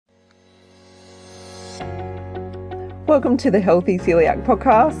Welcome to the Healthy Celiac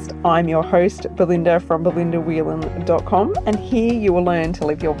Podcast. I'm your host, Belinda from belindawhelan.com, and here you will learn to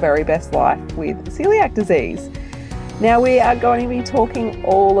live your very best life with celiac disease. Now we are going to be talking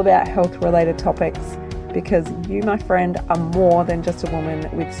all about health-related topics because you, my friend, are more than just a woman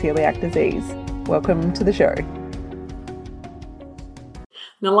with celiac disease. Welcome to the show.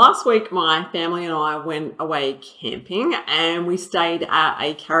 Now, last week, my family and I went away camping and we stayed at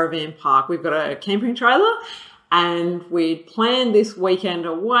a caravan park. We've got a camping trailer and we'd planned this weekend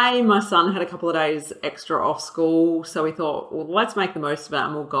away. My son had a couple of days extra off school, so we thought, well, let's make the most of it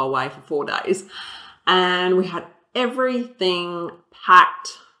and we'll go away for 4 days. And we had everything packed,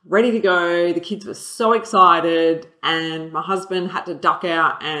 ready to go. The kids were so excited, and my husband had to duck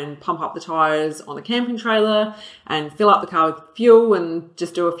out and pump up the tires on the camping trailer and fill up the car with fuel and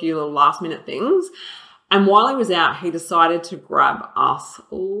just do a few little last minute things. And while he was out, he decided to grab us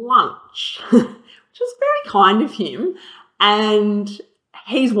lunch, which was very kind of him. And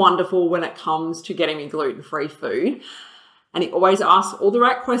he's wonderful when it comes to getting me gluten-free food. And he always asks all the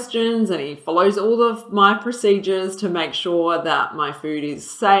right questions and he follows all of my procedures to make sure that my food is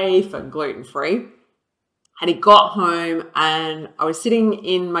safe and gluten-free. And he got home and I was sitting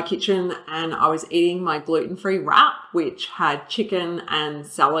in my kitchen and I was eating my gluten-free wrap, which had chicken and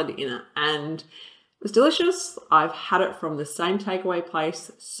salad in it. And it was delicious. I've had it from the same takeaway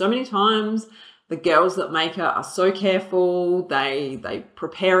place so many times. The girls that make it are so careful. They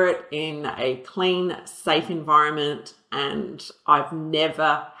prepare it in a clean, safe environment. And I've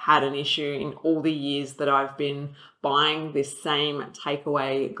never had an issue in all the years that I've been buying this same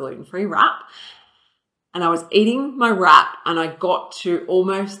takeaway gluten-free wrap. And I was eating my wrap and I got to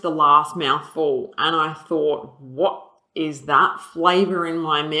almost the last mouthful and I thought, what is that flavor in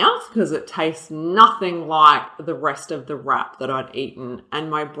my mouth? Because it tastes nothing like the rest of the wrap that I'd eaten. And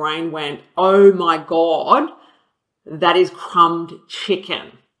my brain went, oh my God, that is crumbed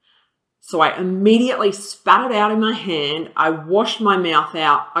chicken. So I immediately spat it out in my hand. I washed my mouth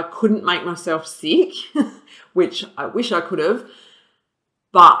out. I couldn't make myself sick, which I wish I could have.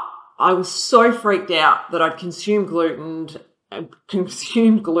 But I was so freaked out that I'd consumed gluten, and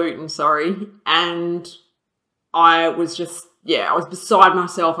I was I was beside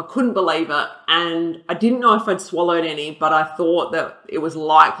myself. I couldn't believe it. And I didn't know if I'd swallowed any, but I thought that it was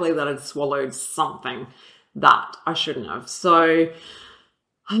likely that I'd swallowed something that I shouldn't have. So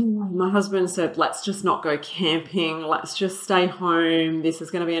my husband said, let's just not go camping. Let's just stay home. This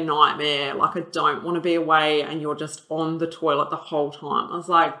is going to be a nightmare. Like, I don't want to be away and you're just on the toilet the whole time. I was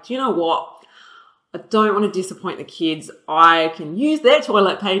like, do you know what? I don't want to disappoint the kids. I can use their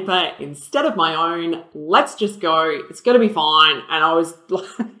toilet paper instead of my own. Let's just go. It's going to be fine. And I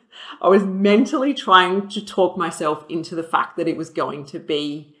was mentally trying to talk myself into the fact that it was going to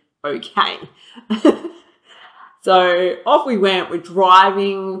be okay. So off we went. We're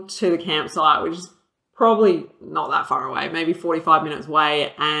driving to the campsite, which is probably not that far away, maybe 45 minutes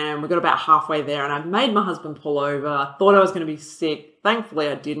away. And we got about halfway there and I made my husband pull over. I thought I was going to be sick. Thankfully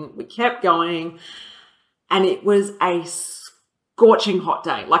I didn't. We kept going and it was a scorching hot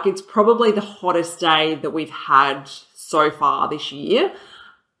day. Like, it's probably the hottest day that we've had so far this year.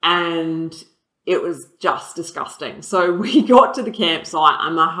 And it was just disgusting. So we got to the campsite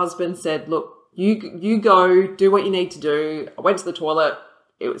and my husband said, look, you go do what you need to do. I went to the toilet.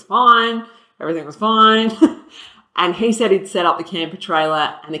 It was fine. Everything was fine. And he said he'd set up the camper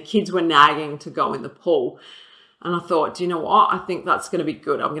trailer and the kids were nagging to go in the pool. And I thought, do you know what? I think that's going to be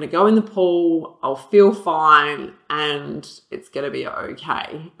good. I'm going to go in the pool. I'll feel fine and it's going to be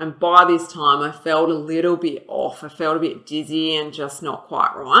okay. And by this time, I felt a little bit off. I felt a bit dizzy and just not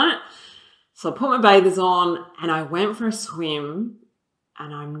quite right. So I put my bathers on and I went for a swim.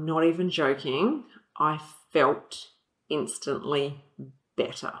 And I'm not even joking, I felt instantly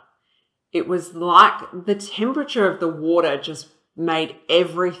better. It was like the temperature of the water just made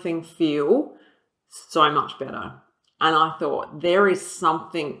everything feel so much better. And I thought, there is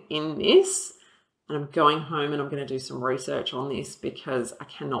something in this. And I'm going home and I'm going to do some research on this because I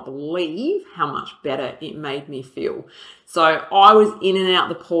cannot believe how much better it made me feel. So I was in and out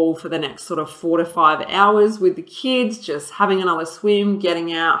the pool for the next sort of 4 to 5 hours with the kids, just having another swim,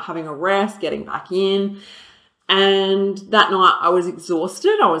 getting out, having a rest, getting back in. And that night I was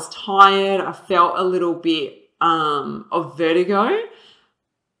exhausted. I was tired. I felt a little bit of vertigo,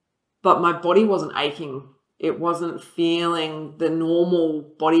 but my body wasn't aching. It wasn't feeling the normal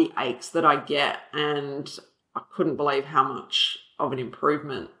body aches that I get, and I couldn't believe how much of an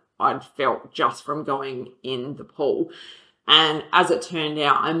improvement I'd felt just from going in the pool. And as it turned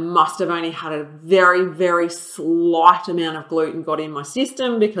out, I must have only had a very, very slight amount of gluten got in my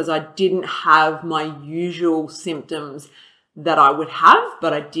system because I didn't have my usual symptoms that I would have,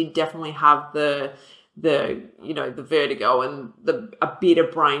 but I did definitely have the vertigo and a bit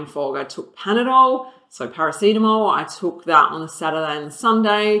of brain fog. I took Panadol, so paracetamol. I took that on the Saturday and the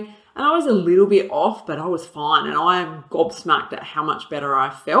Sunday, and I was a little bit off, but I was fine. And I am gobsmacked at how much better I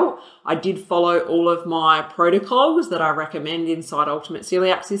felt. I did follow all of my protocols that I recommend inside Ultimate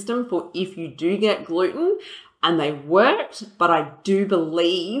Celiac System for if you do get gluten, and they worked. But I do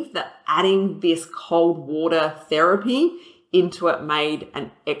believe that adding this cold water therapy into it made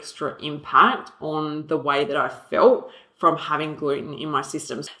an extra impact on the way that I felt from having gluten in my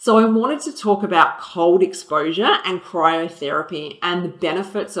system. So I wanted to talk about cold exposure and cryotherapy and the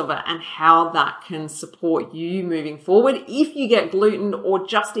benefits of it and how that can support you moving forward if you get gluten or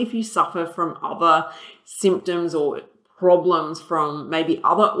just if you suffer from other symptoms or problems from maybe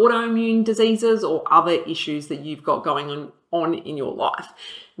other autoimmune diseases or other issues that you've got going on in your life.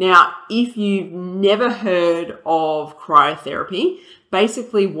 Now, if you've never heard of cryotherapy,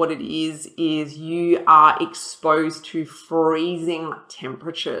 basically what it is you are exposed to freezing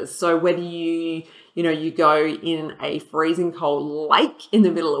temperatures. So whether you go in a freezing cold lake in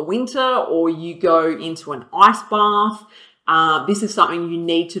the middle of winter or you go into an ice bath, this is something you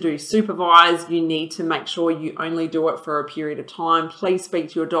need to do supervised. You need to make sure you only do it for a period of time. Please speak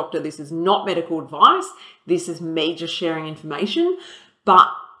to your doctor. This is not medical advice. This is me just sharing information, but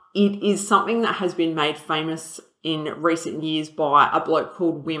it is something that has been made famous in recent years by a bloke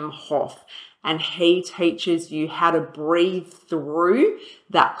called Wim Hof, and he teaches you how to breathe through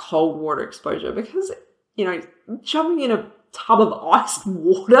that cold water exposure because, jumping in a tub of iced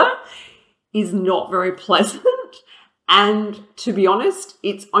water is not very pleasant. And to be honest,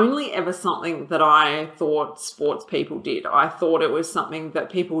 it's only ever something that I thought sports people did. I thought it was something that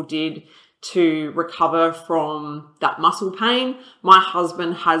people did to recover from that muscle pain. My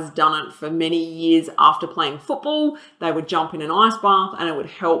husband has done it for many years after playing football. They would jump in an ice bath and it would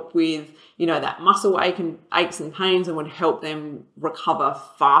help with, that muscle aches and pains and would help them recover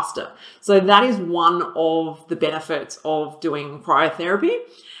faster. So that is one of the benefits of doing cryotherapy.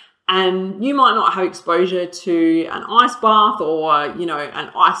 And you might not have exposure to an ice bath or,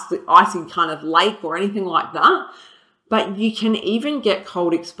 an icy kind of lake or anything like that. But you can even get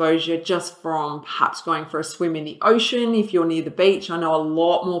cold exposure just from perhaps going for a swim in the ocean if you're near the beach. I know a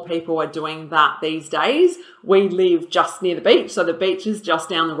lot more people are doing that these days. We live just near the beach, so the beach is just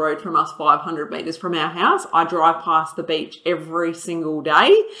down the road from us, 500 meters from our house. I drive past the beach every single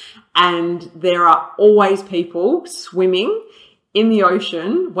day, and there are always people swimming in the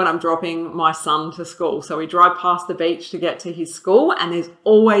ocean when I'm dropping my son to school. So we drive past the beach to get to his school, and there's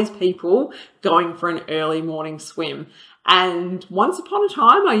always people going for an early morning swim. And once upon a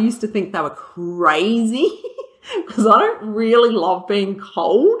time, I used to think they were crazy because I don't really love being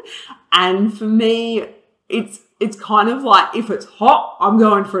cold. And for me, it's kind of like if it's hot, I'm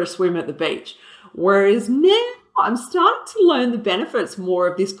going for a swim at the beach. Whereas now, I'm starting to learn the benefits more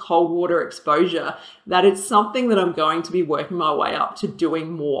of this cold water exposure, that it's something that I'm going to be working my way up to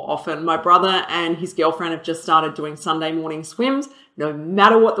doing more often. My brother and his girlfriend have just started doing Sunday morning swims. No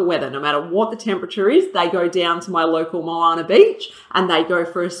matter what the weather, no matter what the temperature is, they go down to my local Moana beach and they go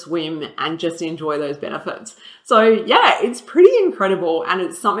for a swim and just enjoy those benefits. So yeah, it's pretty incredible. And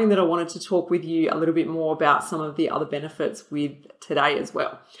it's something that I wanted to talk with you a little bit more about some of the other benefits with today as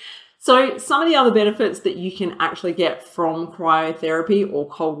well. So some of the other benefits that you can actually get from cryotherapy or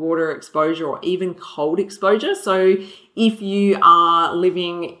cold water exposure or even cold exposure. So if you are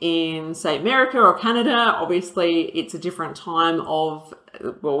living in, say, America or Canada, obviously it's a different time of,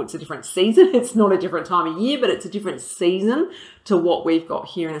 it's a different season. It's not a different time of year, but it's a different season to what we've got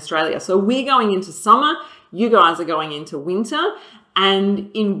here in Australia. So we're going into summer. You guys are going into winter.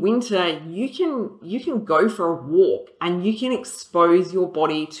 And in winter, you can go for a walk and you can expose your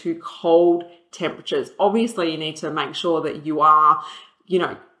body to cold temperatures. Obviously, you need to make sure that you are,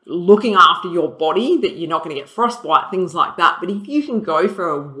 looking after your body, that you're not going to get frostbite, things like that. But if you can go for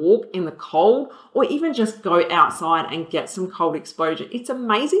a walk in the cold or even just go outside and get some cold exposure, it's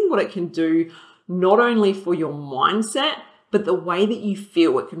amazing what it can do, not only for your mindset, but the way that you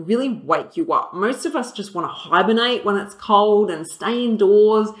feel. It can really wake you up. Most of us just want to hibernate when it's cold and stay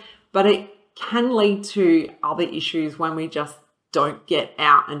indoors, but it can lead to other issues when we just don't get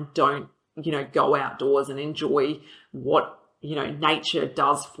out and don't, go outdoors and enjoy what nature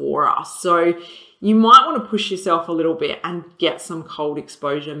does for us. So you might want to push yourself a little bit and get some cold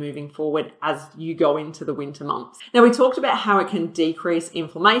exposure moving forward as you go into the winter months. Now, we talked about how it can decrease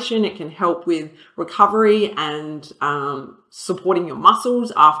inflammation. It can help with recovery and supporting your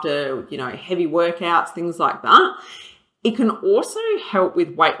muscles after, heavy workouts, things like that. It can also help with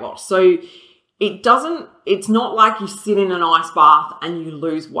weight loss. So it's not like you sit in an ice bath and you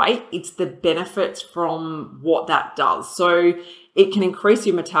lose weight. It's the benefits from what that does. So it can increase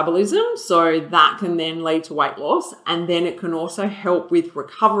your metabolism, so that can then lead to weight loss. And then it can also help with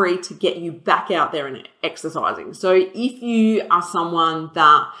recovery to get you back out there and exercising. So if you are someone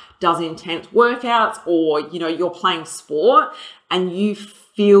that does intense workouts, or, you're playing sport and you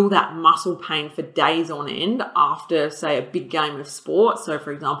feel that muscle pain for days on end after, say, a big game of sport. So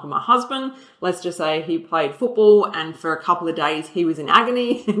for example, my husband, let's just say he played football and for a couple of days he was in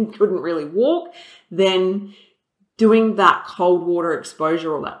agony and couldn't really walk, then doing that cold water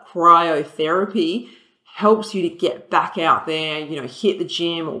exposure or that cryotherapy helps you to get back out there, hit the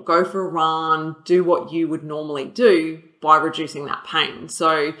gym or go for a run, do what you would normally do by reducing that pain.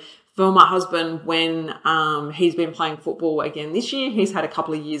 So for my husband, when he's been playing football again this year, he's had a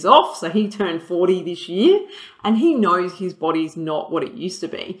couple of years off. So he turned 40 this year and he knows his body's not what it used to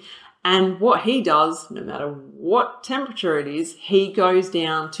be. And what he does, no matter what temperature it is, he goes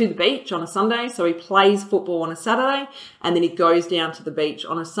down to the beach on a Sunday. So he plays football on a Saturday and then he goes down to the beach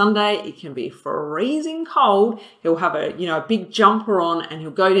on a Sunday. It can be freezing cold. He'll have a big jumper on and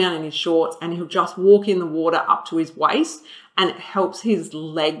he'll go down in his shorts and he'll just walk in the water up to his waist, and it helps his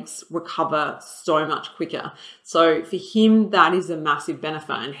legs recover so much quicker. So for him, that is a massive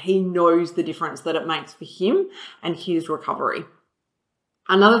benefit, and he knows the difference that it makes for him and his recovery.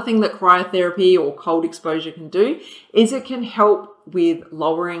 Another thing that cryotherapy or cold exposure can do is it can help with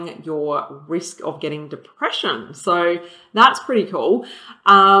lowering your risk of getting depression. So that's pretty cool.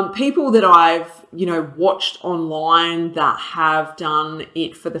 People that I've, watched online that have done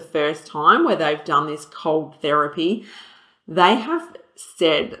it for the first time, where they've done this cold therapy, they have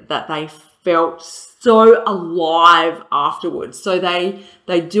said that they felt so alive afterwards. So they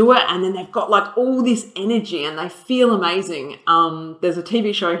do it and then they've got like all this energy and they feel amazing. There's a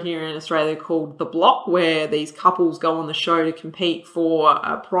TV show here in Australia called The Block where these couples go on the show to compete for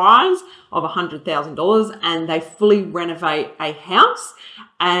a prize of $100,000 and they fully renovate a house.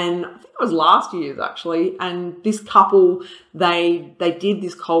 And I think it was last year's actually. And this couple, they did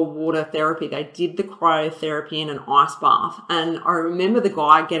this cold water therapy. They did the cryotherapy in an ice bath. And I remember the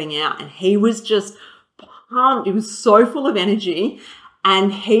guy getting out and he was just pumped. He was so full of energy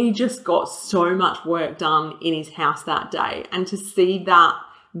and he just got so much work done in his house that day. And to see that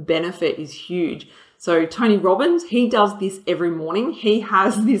benefit is huge. So Tony Robbins, he does this every morning. He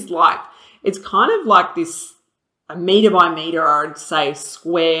has this it's kind of like this a meter by meter, I'd say,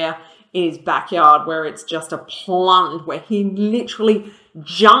 square in his backyard where it's just a plunge where he literally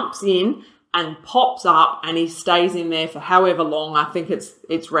jumps in and pops up and he stays in there for however long. I think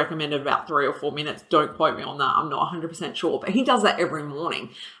it's recommended about 3 or 4 minutes. Don't quote me on that. I'm not 100% sure, but he does that every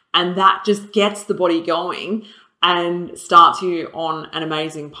morning and that just gets the body going and starts you on an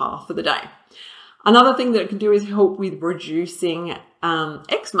amazing path for the day. Another thing that it can do is help with reducing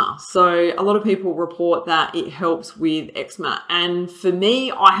eczema. So a lot of people report that it helps with eczema. And for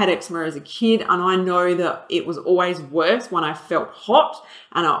me, I had eczema as a kid and I know that it was always worse when I felt hot.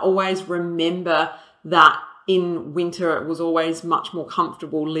 And I always remember that in winter, it was always much more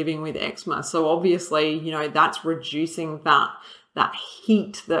comfortable living with eczema. So obviously, that's reducing that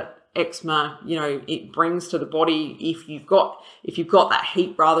heat that eczema, it brings to the body. If you've got that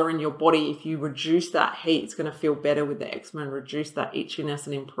heat rather in your body, if you reduce that heat, it's going to feel better with the eczema and reduce that itchiness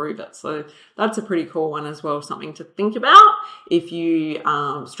and improve it. So that's a pretty cool one as well, something to think about if you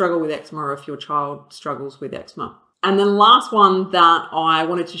struggle with eczema or if your child struggles with eczema. And then last one that I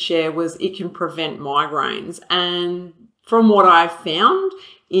wanted to share was it can prevent migraines. And from what I've found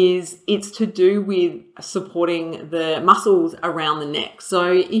is it's to do with supporting the muscles around the neck.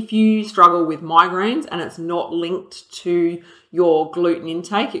 So if you struggle with migraines and it's not linked to your gluten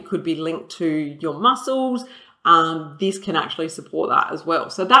intake, it could be linked to your muscles. This can actually support that as well.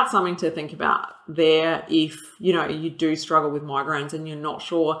 So that's something to think about there if, you do struggle with migraines and you're not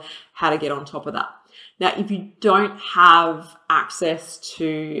sure how to get on top of that. Now, if you don't have access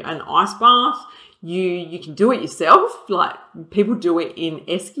to an ice bath, you can do it yourself. Like people do it in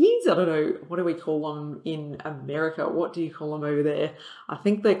eskies. I don't know, what do we call them in America? What do you call them over there? I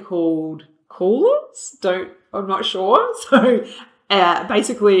think they're called coolers. I'm not sure. So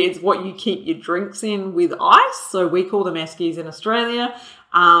basically it's what you keep your drinks in with ice. So we call them eskies in Australia.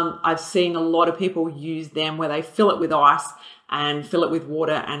 I've seen a lot of people use them where they fill it with ice and fill it with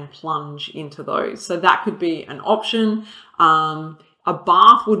water and plunge into those. So that could be an option. A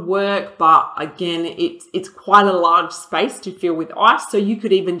bath would work, but again, it's quite a large space to fill with ice. So you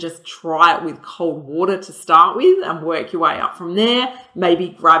could even just try it with cold water to start with and work your way up from there, maybe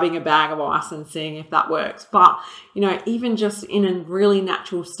grabbing a bag of ice and seeing if that works. But, even just in a really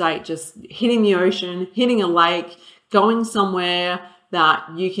natural state, just hitting the ocean, hitting a lake, going somewhere that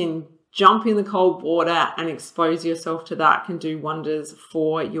you can jump in the cold water and expose yourself to that can do wonders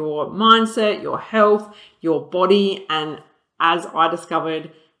for your mindset, your health, your body, and as I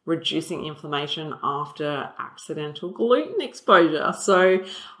discovered, reducing inflammation after accidental gluten exposure. So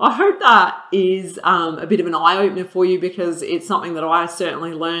I hope that is a bit of an eye-opener for you, because it's something that I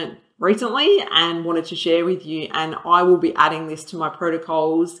certainly learned recently and wanted to share with you. And I will be adding this to my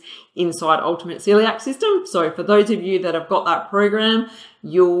protocols inside Ultimate Celiac System. So for those of you that have got that program,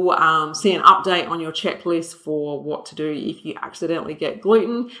 you'll see an update on your checklist for what to do if you accidentally get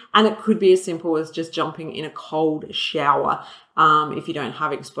gluten. And it could be as simple as just jumping in a cold shower if you don't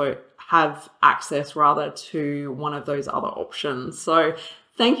have access to one of those other options. So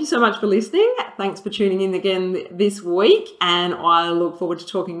thank you so much for listening. Thanks for tuning in again this week. And I look forward to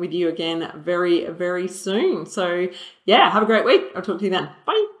talking with you again very, very soon. So yeah, have a great week. I'll talk to you then.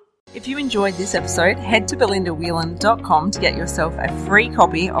 Bye. If you enjoyed this episode, head to belindawhelan.com to get yourself a free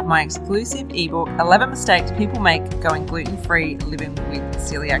copy of my exclusive ebook, 11 Mistakes People Make Going Gluten-Free Living with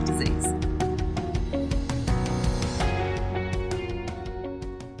Celiac Disease.